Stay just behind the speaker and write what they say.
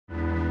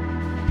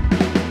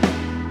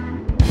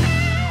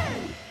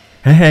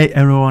Hey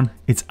everyone,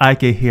 it's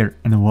IK here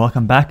and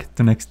welcome back to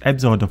the next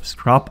episode of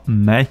Scrap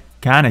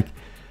Mechanic.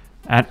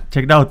 And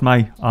check out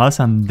my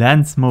awesome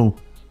dance move.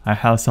 I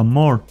have some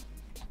more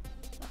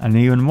and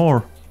even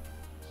more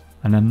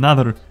and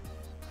another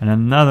and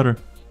another,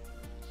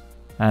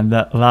 and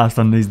the last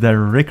one is the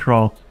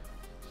Rickroll.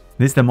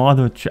 This is the mod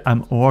which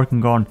I'm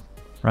working on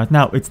right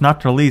now. It's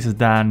not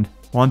released and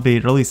won't be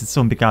released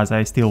soon because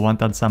I still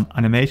wanted some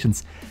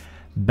animations,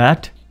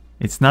 but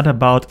it's not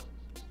about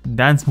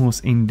dance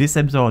moves in this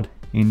episode.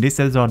 In this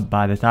episode,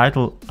 by the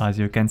title, as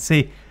you can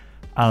see,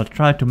 I'll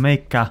try to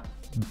make a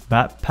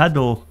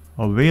paddle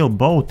or wheel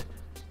boat,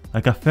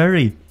 like a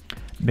ferry,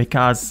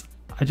 because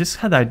I just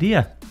had an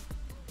idea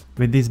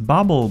with this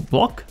bubble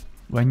block.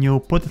 When you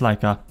put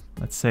like a,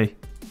 let's say,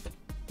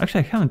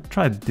 actually I haven't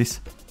tried this.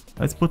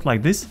 Let's put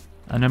like this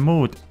and I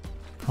move it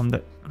from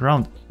the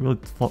ground. Will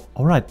it float?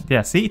 Alright,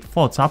 yeah, see, it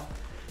floats up.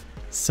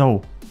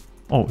 So,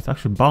 oh, it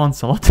actually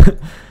bounces a lot.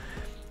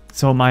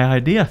 So my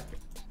idea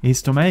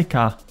is to make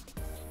a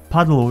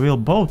paddle wheel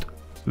boat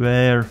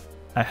where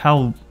I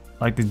have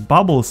like these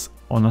bubbles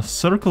on a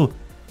circle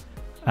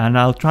and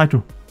I'll try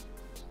to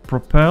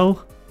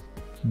propel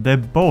the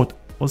boat.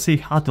 We'll see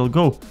how it'll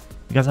go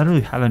because I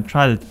really haven't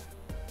tried it.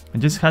 I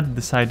just had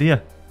this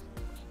idea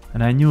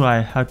and I knew I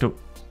had to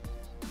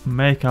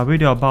make a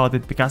video about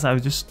it because I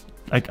was just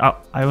like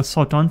I was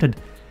so taunted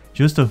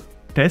just to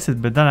test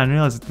it, but then I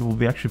realized it will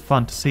be actually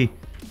fun to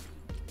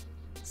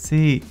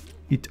see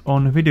it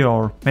on video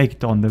or make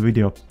it on the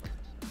video.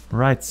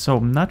 Right, so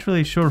I'm not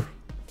really sure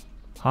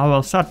how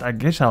I'll start. I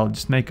guess I'll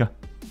just make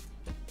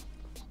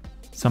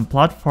some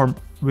platform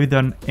with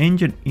an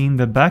engine in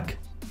the back.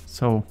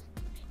 So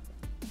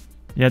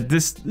yeah,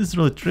 this is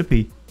really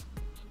trippy.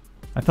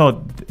 I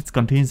thought it's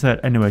continues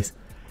there anyways.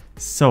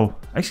 So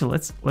actually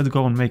let's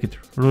go and make it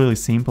really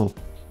simple.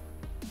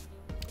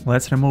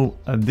 Let's remove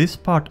this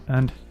part,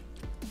 and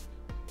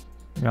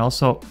we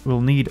also will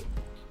need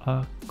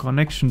a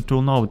connection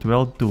tool now with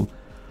weld tool.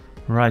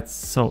 Right,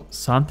 so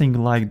something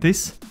like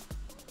this.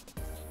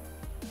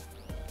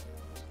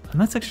 And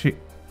that's actually,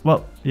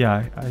 well,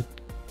 yeah, I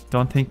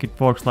don't think it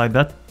works like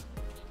that.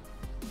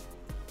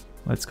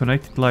 Let's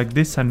connect it like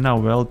this and now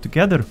weld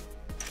together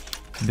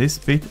this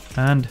bit.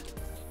 And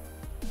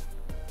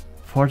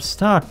for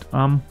start,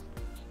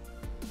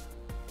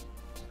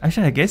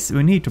 actually I guess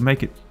we need to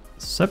make it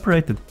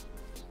separated,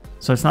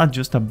 so it's not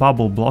just a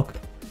bubble block.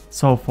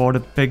 So for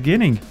the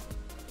beginning,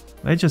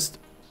 let's just,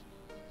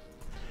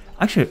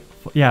 actually,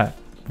 yeah,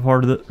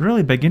 for the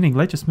really beginning,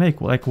 let's just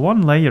make like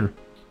one layer.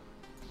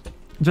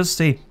 Just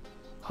see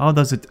how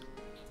does it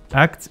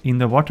act in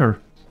the water,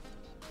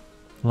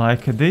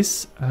 like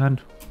this,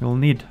 and we'll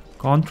need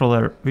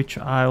controller, which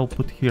I'll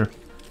put here.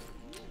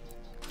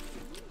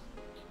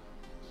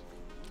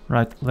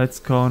 Right, let's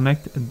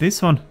connect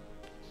this one,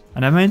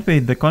 and I meant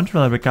with the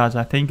controller because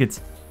I think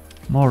it's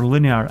more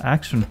linear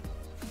action,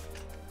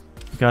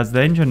 because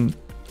the engine,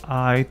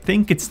 I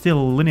think it's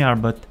still linear,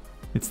 but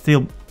it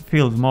still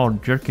feels more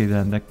jerky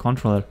than the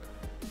controller.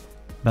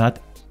 But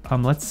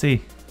let's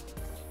see.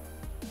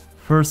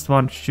 First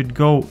one should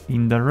go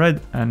in the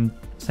red and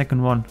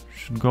second one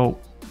should go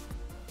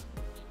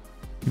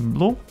in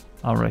blue.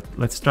 Alright,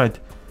 let's try it.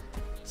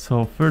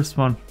 So first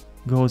one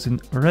goes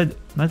in red.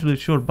 Not really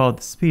sure about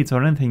the speeds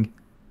or anything.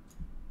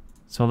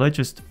 So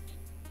let's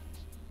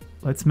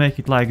make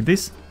it like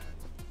this.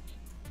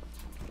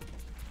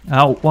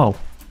 Oh wow.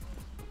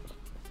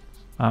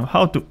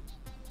 How to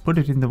put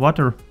it in the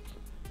water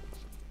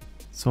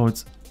so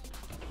it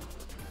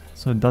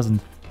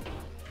doesn't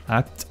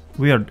act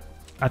weird.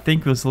 I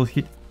think we'll still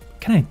hit.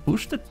 Can I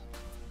push it?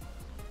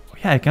 Oh,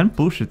 yeah, I can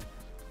push it.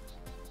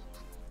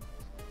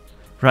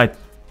 Right.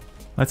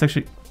 Let's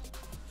actually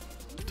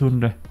turn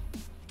the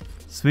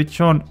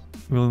switch on.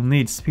 We'll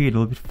need speed a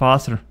little bit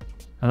faster.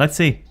 And let's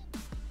see.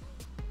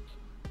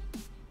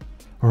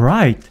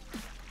 Right.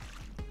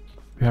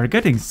 We are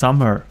getting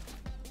somewhere.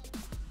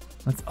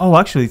 Oh,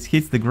 actually, it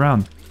hits the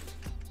ground.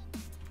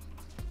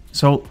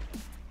 So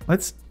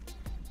let's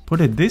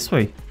put it this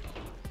way,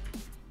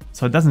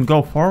 so it doesn't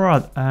go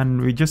forward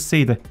and we just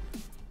see the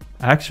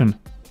action.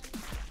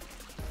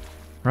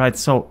 Right,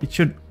 so it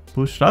should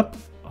push up.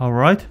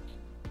 Alright.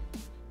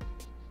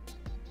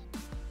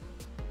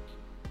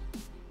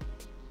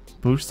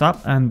 Push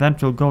up and then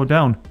it will go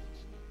down.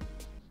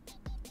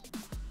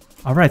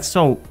 Alright,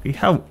 so we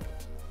have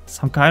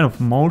some kind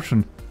of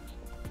motion.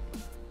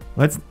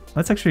 Let's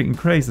actually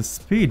increase the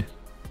speed.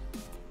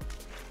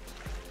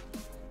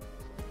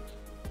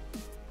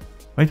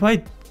 Wait,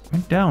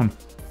 went down.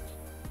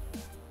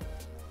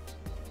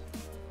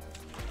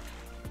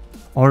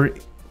 Or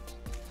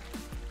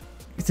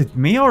is it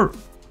me or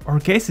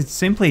guess it's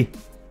simply...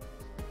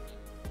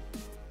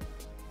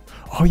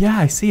 Oh yeah,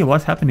 I see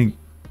what's happening.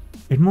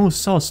 It moves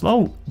so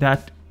slow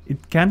that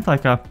it can't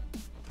like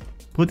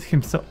put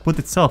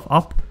itself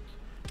up.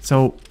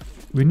 So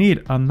we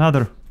need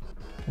another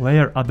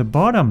layer at the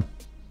bottom.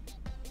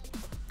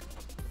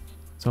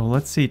 So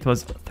let's see, it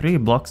was 3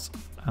 blocks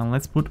and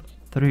let's put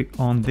 3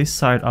 on this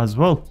side as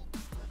well.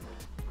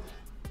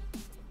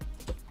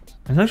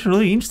 It's actually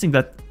really interesting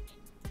that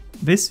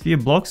these few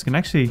blocks can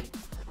actually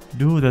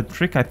do the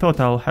trick. I thought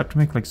I'll have to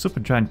make like super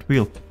giant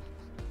wheel.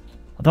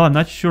 Although I'm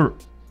not sure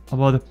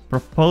about the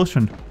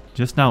propulsion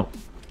just now,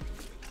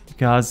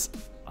 because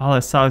all I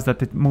saw is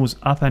that it moves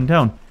up and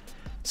down.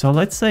 So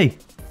let's say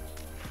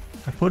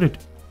I put it,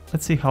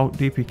 let's see how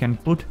deep we can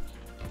put.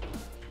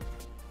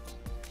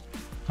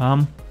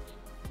 Why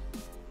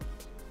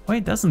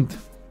it doesn't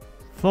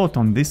float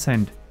on this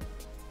end?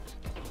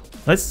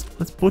 Let's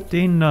put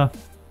in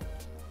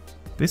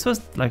this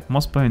was like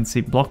most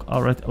buoyancy block.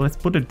 Alright, let's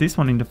put it this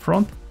one in the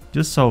front,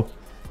 just so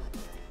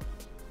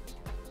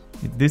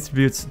it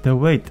distributes the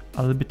weight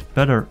a little bit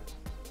better.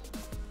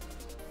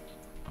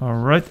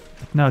 Alright,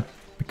 now it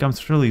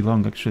becomes really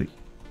long actually.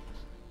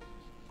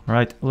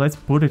 Alright, let's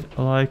put it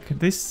like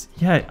this.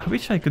 Yeah, I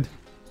wish I could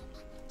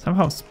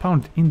somehow spawn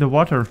it in the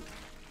water.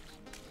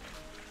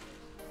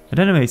 But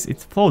anyways,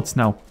 it floats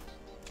now.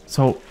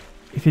 So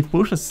if it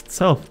pushes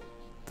itself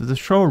to the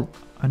shore,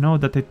 I know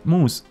that it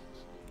moves.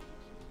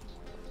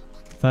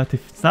 But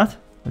if it's not,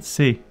 let's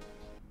see.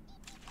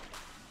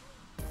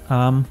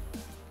 It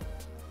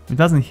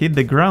doesn't hit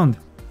the ground.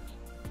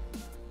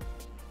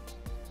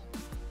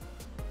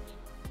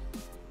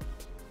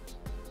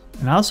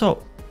 And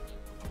also,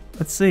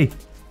 let's see.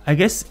 I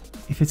guess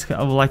if it's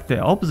like the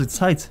opposite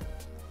sides,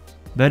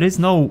 there is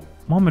no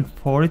moment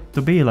for it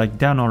to be like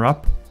down or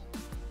up,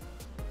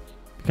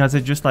 because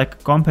it just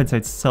like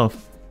compensates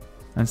itself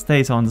and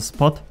stays on the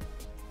spot.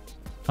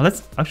 Now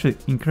let's actually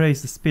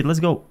increase the speed.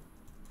 Let's go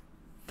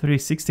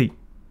 360.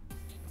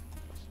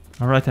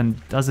 Alright, and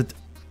does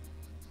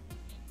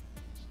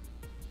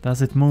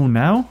it move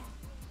now?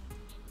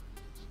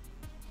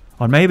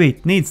 Or maybe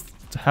it needs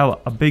to have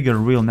a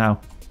bigger wheel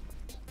now.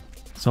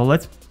 So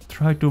let's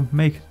try to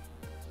make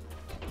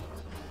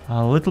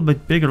a little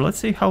bit bigger. Let's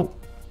see how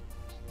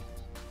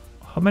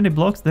many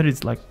blocks there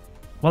is. Like,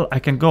 well, I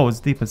can go as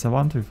deep as I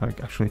want to if I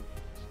actually.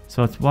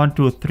 So it's 1,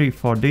 2, 3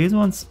 for these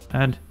ones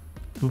and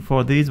 2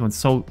 for these ones.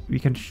 So we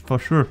can for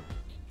sure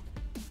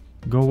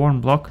go 1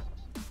 block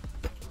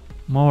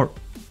more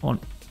on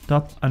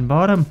top and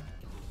bottom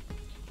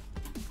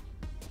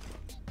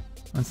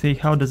and see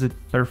how does it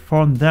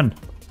perform then.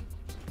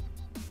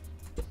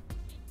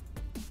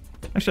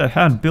 Actually, I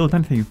haven't built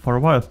anything for a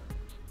while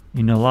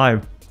in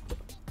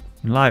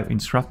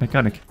Scrap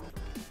Mechanic.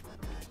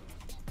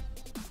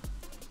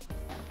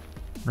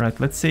 Right,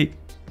 let's see.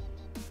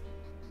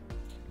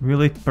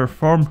 Will it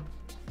perform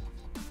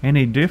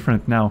any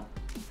different now?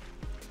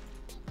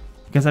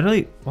 Because I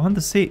really want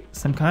to see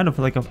some kind of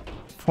like a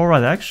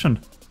forward action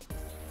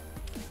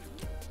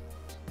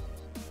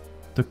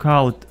to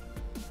call it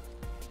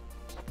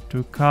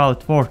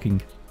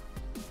working.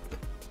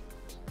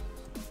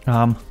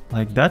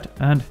 Like that.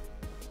 And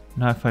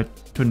now if I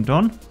turn it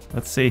on,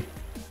 let's see.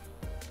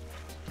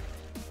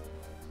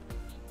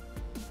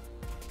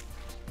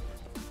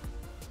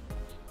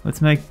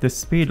 Let's make the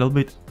speed a little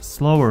bit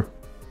slower.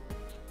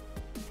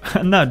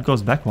 And now it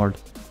goes backward.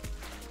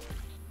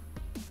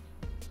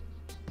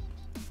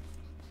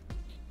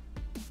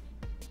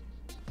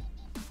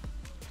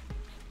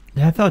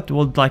 Yeah, I thought it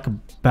would like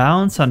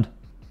bounce and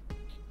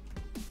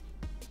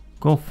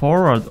go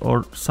forward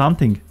or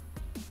something.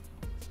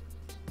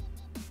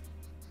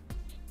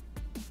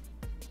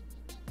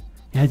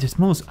 Yeah, it just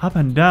moves up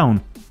and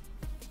down.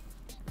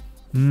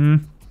 Well,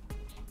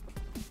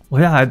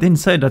 yeah, I didn't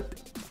say that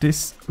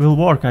this will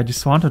work. I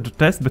just wanted to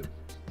test, but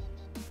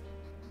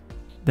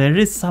there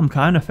is some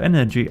kind of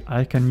energy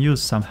I can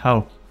use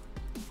somehow.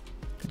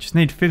 I just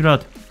need to figure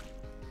out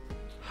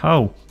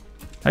how.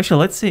 Actually,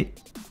 let's see.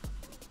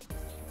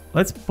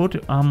 Let's put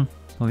it, well,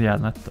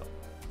 yeah,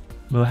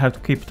 we'll have to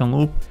keep it on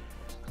loop.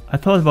 I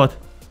thought about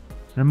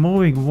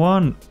removing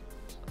one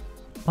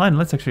line.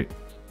 Let's actually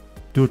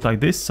do it like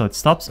this so it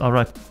stops.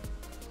 Alright.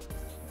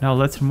 Now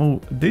let's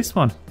remove this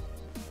one.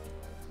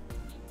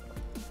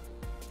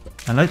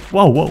 And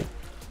whoa.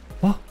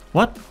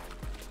 What?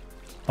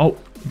 Oh,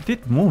 it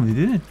did move,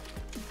 didn't it?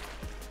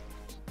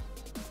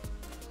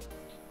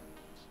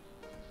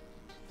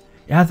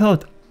 Yeah, I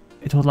thought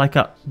it would like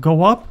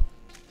go up.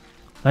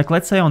 Like,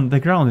 let's say on the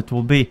ground it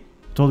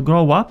will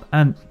grow up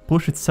and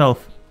push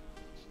itself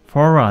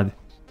forward.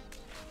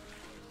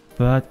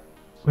 But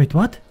wait,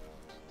 what?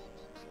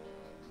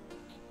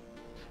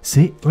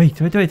 See, wait.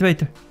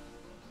 It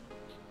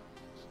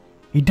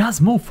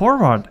does move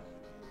forward.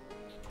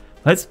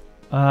 Let's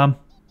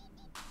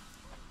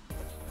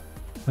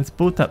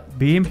put a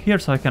beam here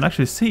so I can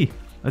actually see.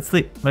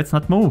 Let's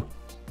not move.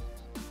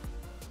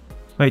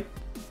 Wait,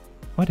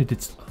 why did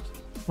it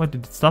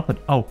stop it?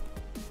 Oh.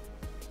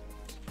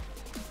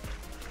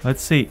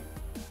 Let's see.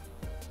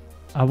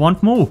 I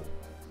won't move.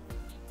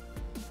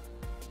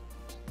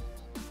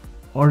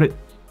 Or it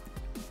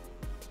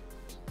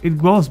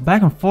goes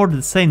back and forth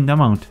the same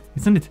amount,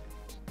 isn't it?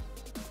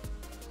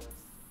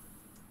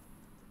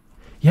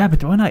 Yeah,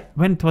 but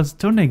when it was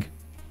turning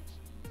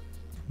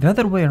the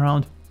other way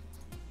around.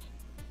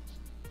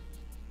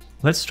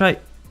 Let's try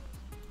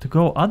to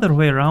go other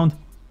way around.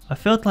 I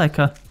felt like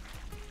it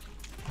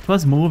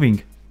was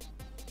moving.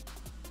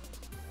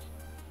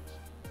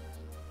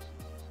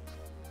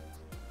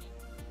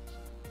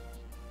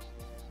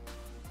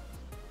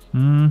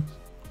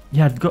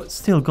 Yeah, it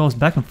still goes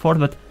back and forth,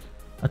 but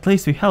at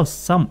least we have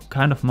some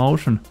kind of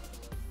motion.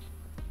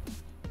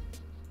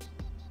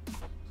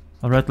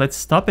 Alright, let's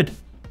stop it.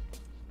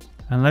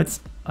 And let's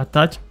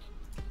attach.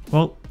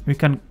 Well, we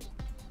can.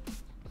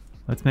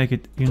 Let's make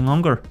it even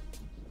longer.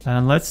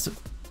 And let's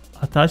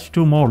attach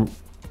 2 more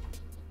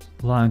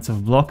lines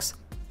of blocks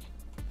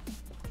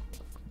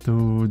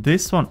to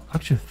this one.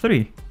 Actually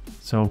 3.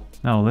 So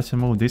now let's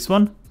remove this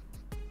one.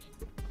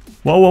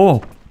 Whoa, whoa,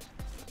 whoa.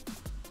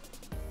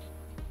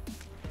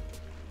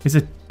 Is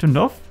it turned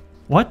off?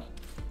 What?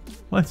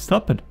 What?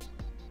 Stop it.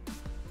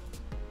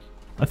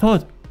 I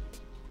thought...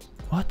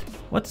 What?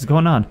 What is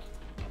going on?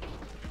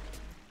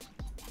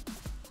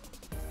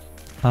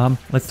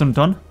 Let's turn it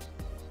on.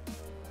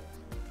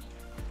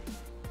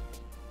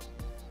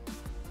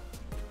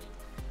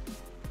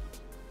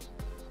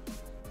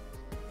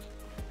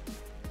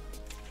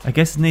 I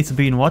guess it needs to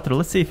be in water.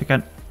 Let's see if we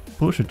can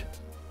push it.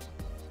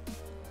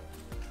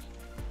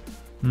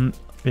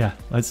 Yeah,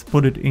 let's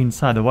put it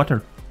inside the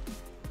water.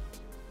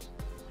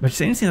 But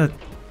it's interesting that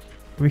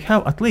we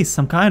have at least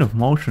some kind of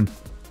motion.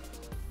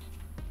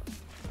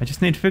 I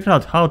just need to figure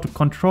out how to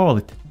control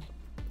it.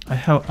 I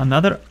have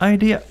another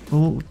idea.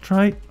 We'll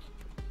try.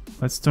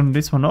 Let's turn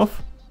this one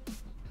off.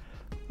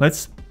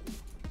 Let's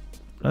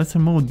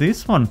remove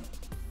this one.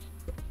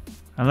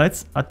 And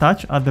let's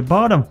attach at the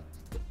bottom.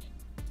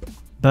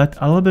 But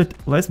a little bit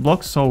less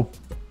blocks, so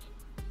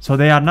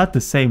they are not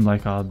the same,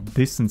 like a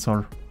distance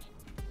or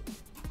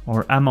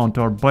amount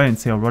or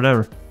buoyancy or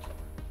whatever.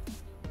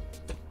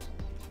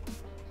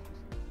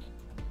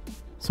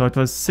 So it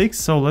was 6,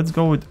 so let's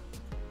go with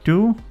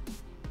 2,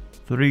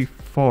 3,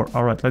 4.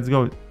 Alright, let's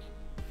go with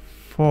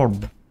 4.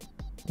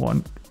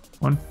 1,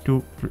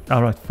 2, 3.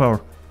 Alright,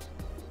 4.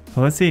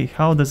 So let's see,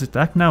 how does it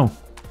act now?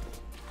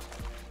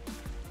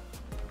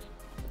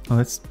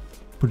 Let's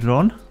put it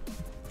on.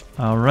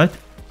 Alright.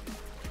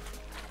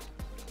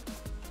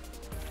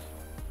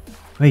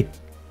 Wait.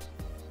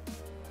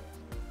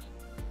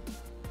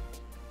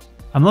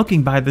 I'm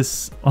looking by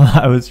this. Oh,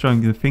 I was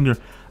showing the finger.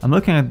 I'm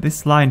looking at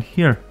this line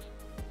here.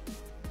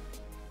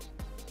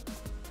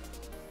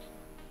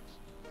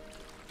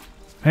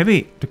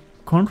 Maybe the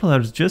controller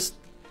is just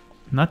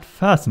not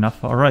fast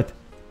enough. Alright.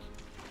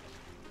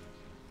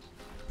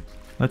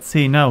 Let's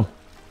see now.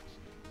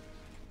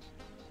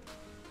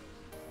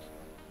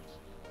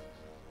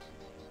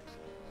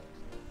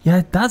 Yeah,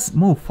 it does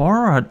move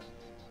forward.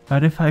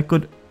 But if I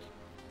could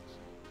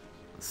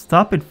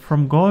stop it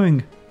from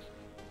going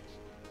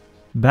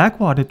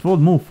backward, it would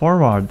move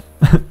forward.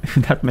 If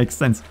that makes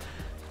sense.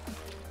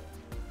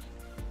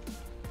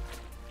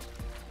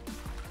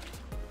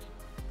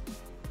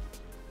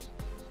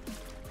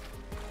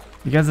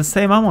 Because the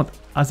same amount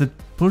as it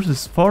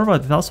pushes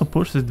forward, it also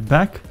pushes it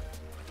back,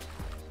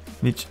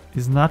 which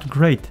is not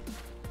great.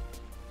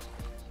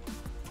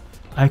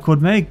 I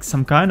could make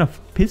some kind of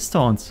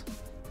pistons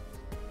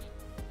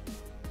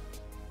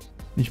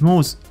which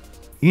moves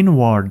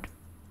inward.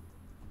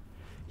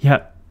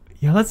 Yeah,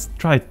 let's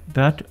try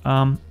that.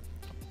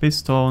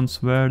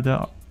 Pistons, where they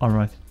are.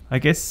 Alright, I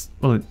guess,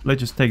 well, let's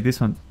just take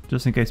this one,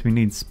 just in case we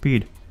need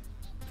speed.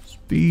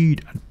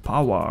 Speed and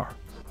power.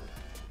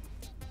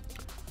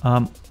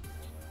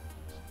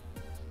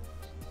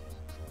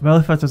 Well,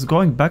 if I was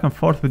going back and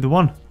forth with the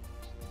one,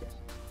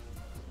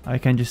 I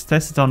can just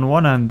test it on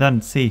one and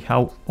then see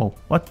how... Oh,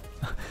 what?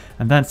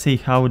 And then see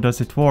how does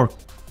it work.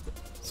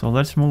 So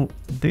let's move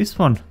this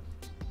one.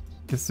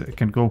 Guess I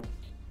can go.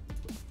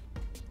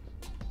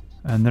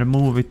 And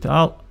remove it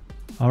all.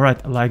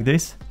 Alright, like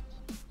this.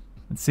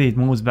 Let's see, it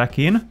moves back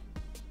in.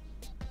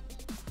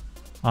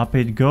 Up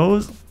it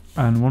goes.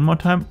 And one more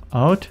time.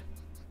 Out.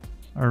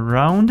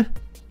 Around.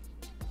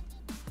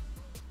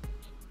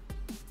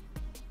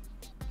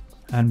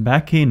 And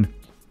back in.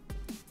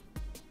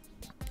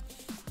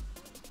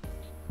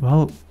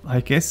 Well, I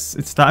guess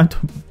it's time to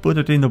put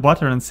it in the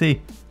water and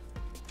see.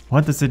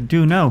 What does it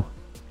do now?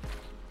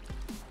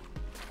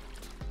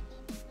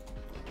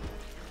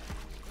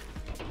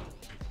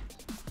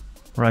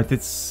 Right,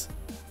 it's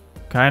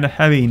kind of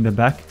heavy in the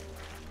back.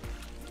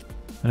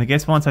 And I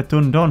guess once I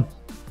turn it on.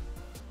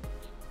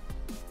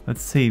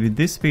 Let's see, with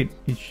this speed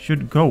it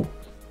should go.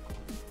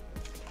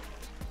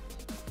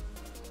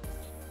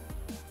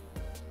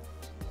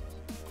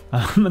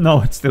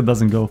 No, it still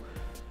doesn't go.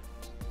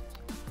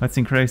 Let's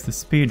increase the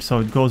speed so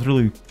it goes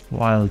really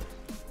wild.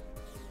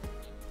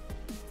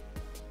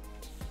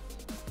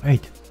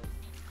 Wait.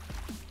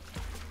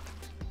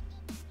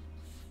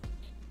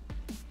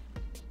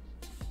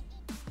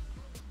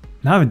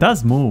 Now it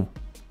does move.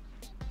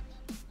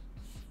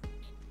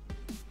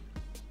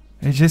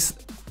 It's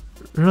just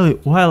really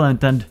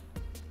violent and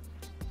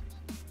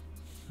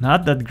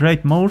not that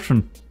great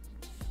motion.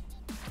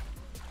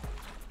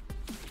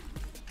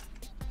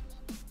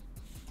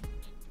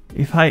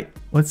 If I,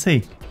 let's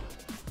see,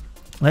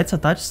 let's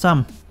attach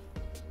some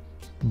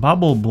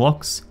bubble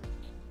blocks.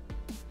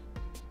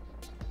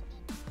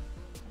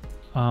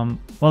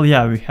 Well,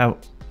 yeah, we have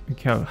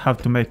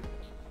to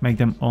make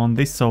them on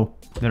this so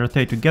they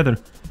rotate together.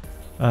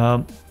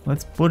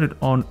 Let's put it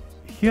on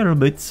here a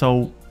bit,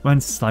 so when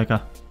it's like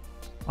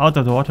out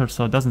of the water,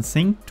 so it doesn't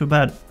sink too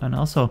bad, and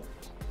also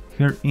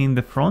here in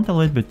the front a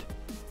little bit,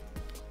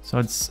 so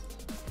it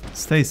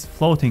stays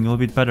floating a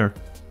little bit better.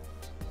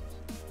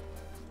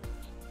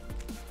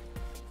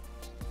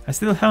 I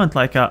still haven't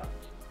like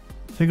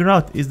figured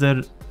out, is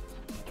there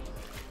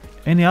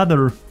any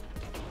other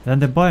than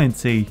the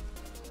buoyancy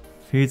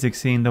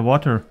physics in the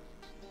water?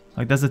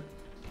 Like, does it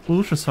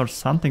push us or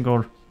something,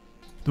 or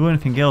do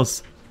anything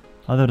else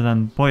other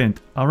than buoyant?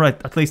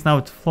 Alright, at least now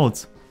it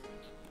floats.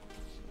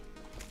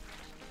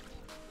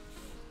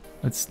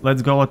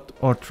 Let's go at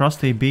our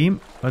trusty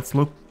beam. Let's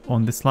look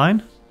on this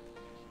line.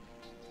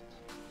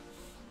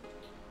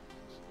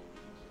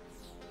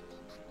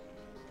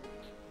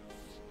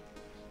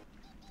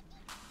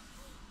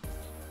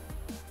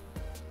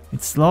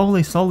 It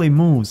slowly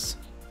moves.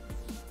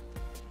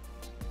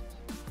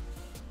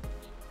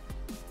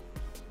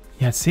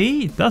 Yeah,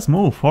 see, it does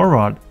move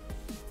forward.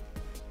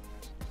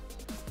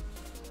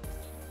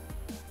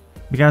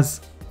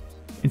 Because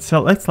it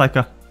selects like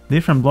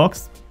different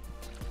blocks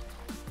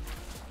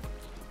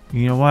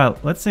in a while.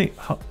 Let's see,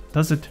 how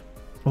does it...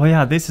 Oh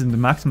yeah, this is the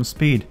maximum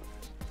speed.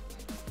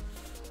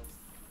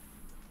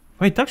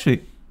 Wait,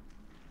 actually,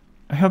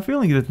 I have a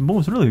feeling that it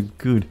moves really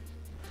good.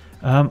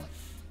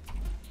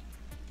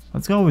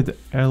 Let's go with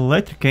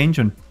electric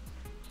engine.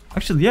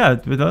 Actually, yeah,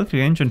 with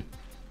electric engine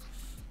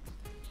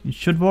it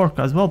should work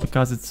as well,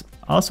 because it's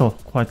also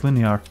quite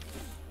linear.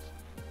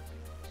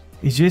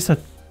 It's just that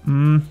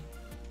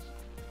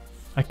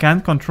I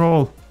can't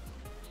control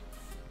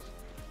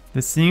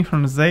the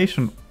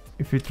synchronization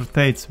if it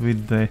rotates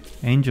with the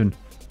engine.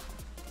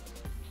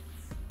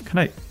 Can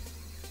I?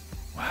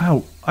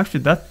 Wow, actually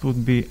that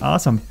would be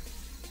awesome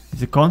if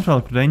the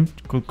controller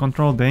could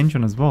control the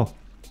engine as well.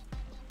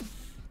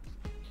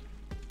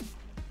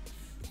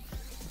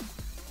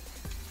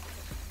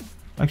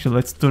 Actually,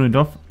 let's turn it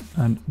off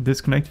and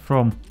disconnect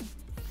from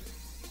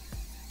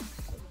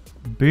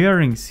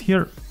bearings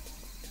here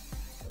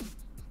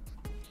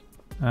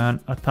and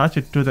attach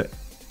it to the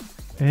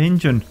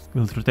engine.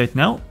 Will it rotate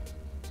now?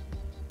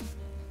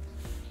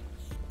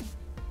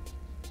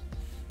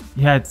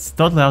 Yeah, it's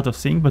totally out of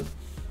sync, but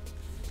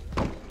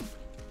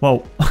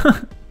whoa.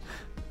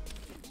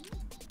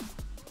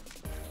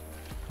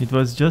 It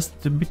was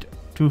just a bit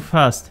too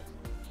fast.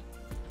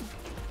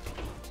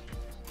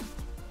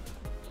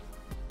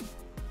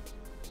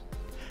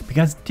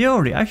 Because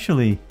theory,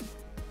 actually,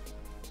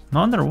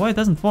 no wonder why it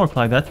doesn't work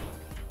like that.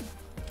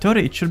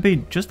 Theory, it should be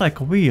just like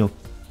a wheel.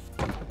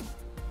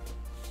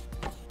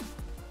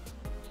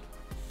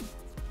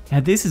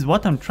 Yeah, this is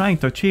what I'm trying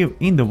to achieve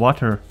in the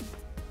water.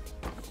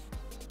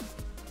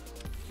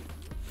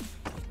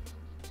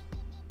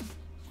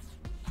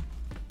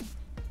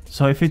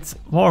 So if it's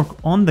work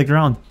on the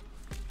ground,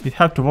 it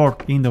have to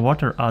work in the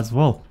water as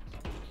well.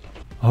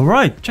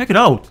 Alright, check it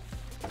out!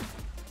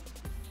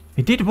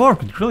 It did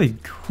work, it's really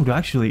good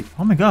actually.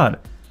 Oh my god.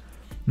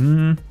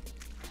 I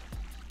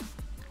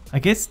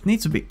guess it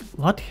needs to be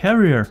a lot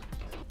heavier.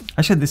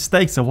 Actually, this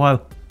takes a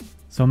while.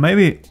 So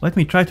maybe let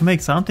me try to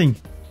make something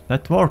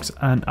that works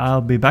and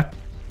I'll be back.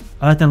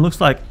 Alright, and looks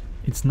like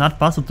it's not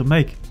possible to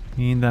make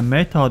in the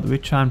method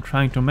which I'm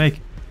trying to make.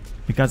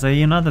 Because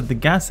I know that the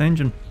gas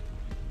engine,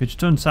 which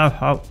turns out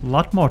have a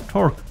lot more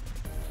torque.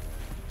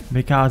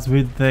 Because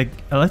with the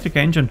electric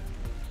engine,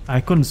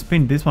 I couldn't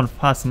spin this one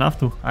fast enough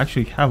to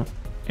actually have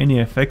any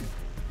effect.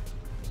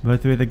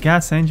 But with the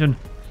gas engine,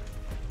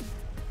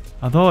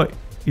 although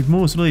it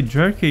moves really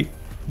jerky,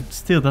 it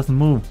still doesn't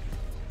move.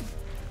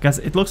 Because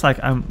it looks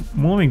like I'm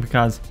moving,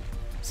 because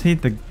see,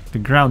 the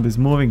ground is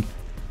moving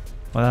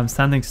while I'm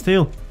standing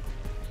still.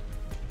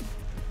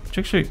 Which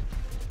actually,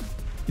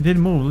 it did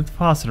move a little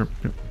faster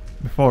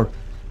before.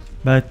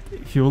 But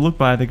if you look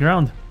by the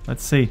ground,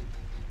 let's see.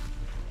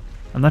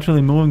 I'm not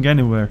really moving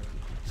anywhere.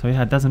 So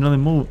yeah, it doesn't really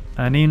move.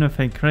 And even if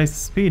I increase the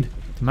speed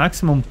to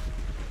maximum,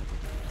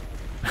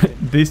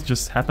 this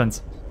just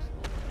happens.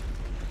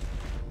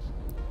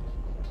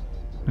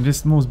 It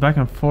just moves back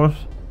and forth.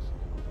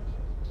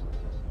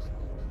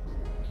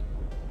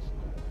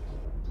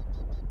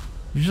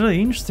 It's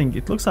really interesting.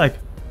 It looks like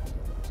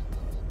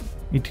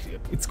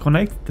it's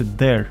connected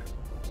there,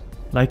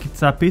 like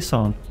it's a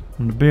piston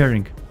on the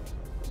bearing.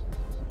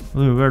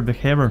 Really weird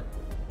behavior.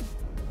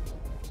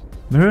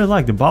 I really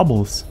like the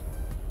bubbles.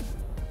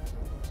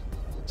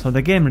 So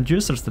the game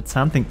registers that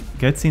something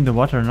gets in the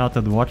water and out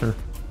of the water.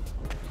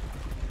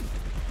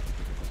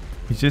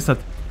 It's just that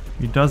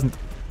it doesn't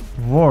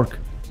work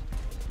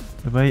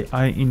the way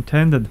I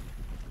intended.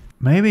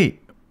 Maybe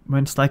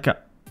when it's like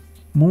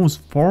moves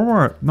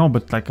forward, no,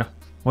 but like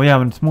oh yeah,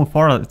 when it's moved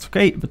forward it's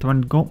okay, but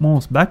when it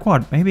moves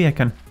backward, maybe I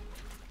can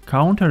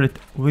counter it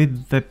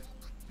with the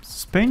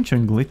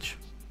suspension glitch.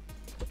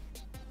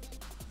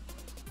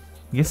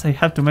 I guess I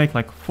have to make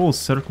like full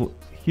circle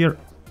here.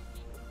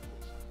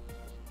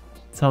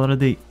 It's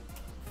already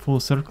full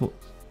circle,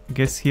 I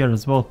guess, here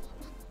as well.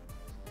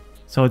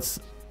 So it's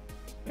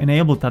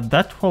enabled at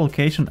that whole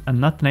location and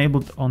not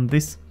enabled on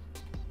this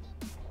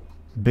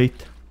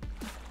bit.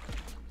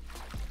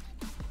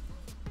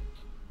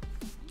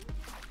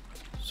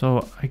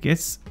 So I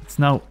guess it's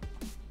now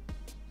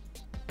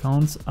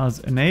counts as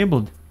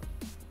enabled.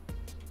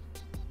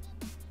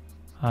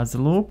 As a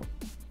loop.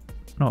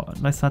 No,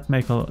 let's not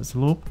make a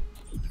loop.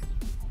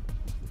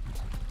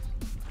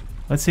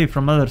 Let's see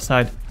from other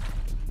side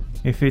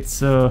if it's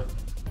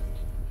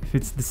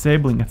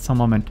disabling at some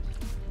moment.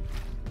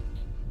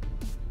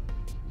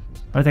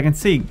 But I can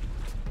see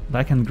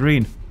black and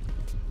green.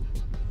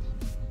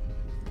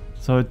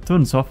 So it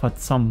turns off at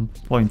some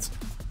points.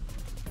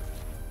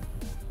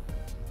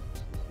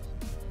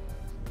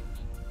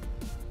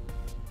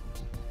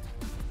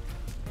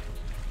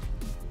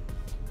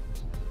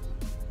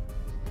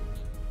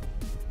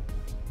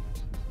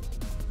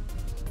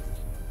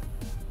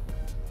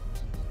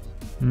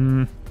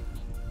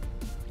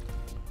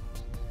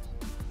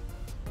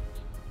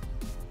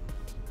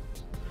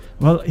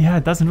 Well, yeah,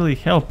 it doesn't really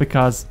help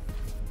because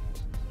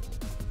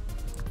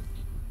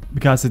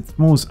it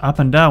moves up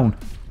and down.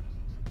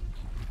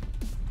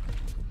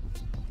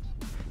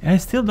 I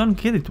still don't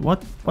get it.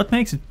 What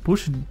makes it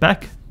push it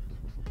back?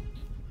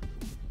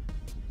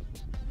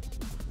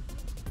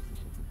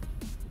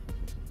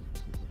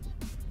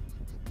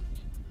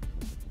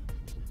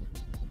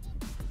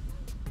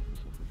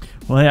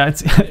 Well, yeah,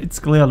 it's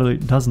clearly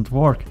doesn't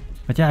work.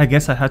 But yeah, I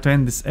guess I have to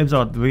end this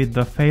episode with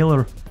the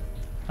failure.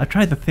 I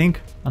tried to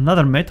think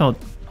another method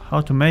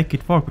how to make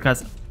it work,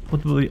 because it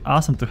would be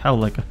awesome to have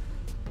like a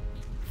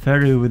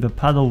ferry with a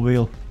paddle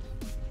wheel.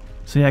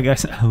 So yeah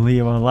guys,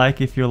 leave a like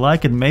if you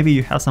like it. Maybe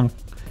you have some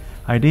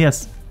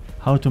ideas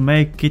how to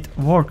make it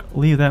work.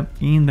 Leave them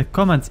in the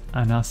comments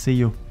and I'll see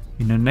you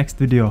in the next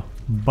video.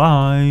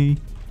 Bye!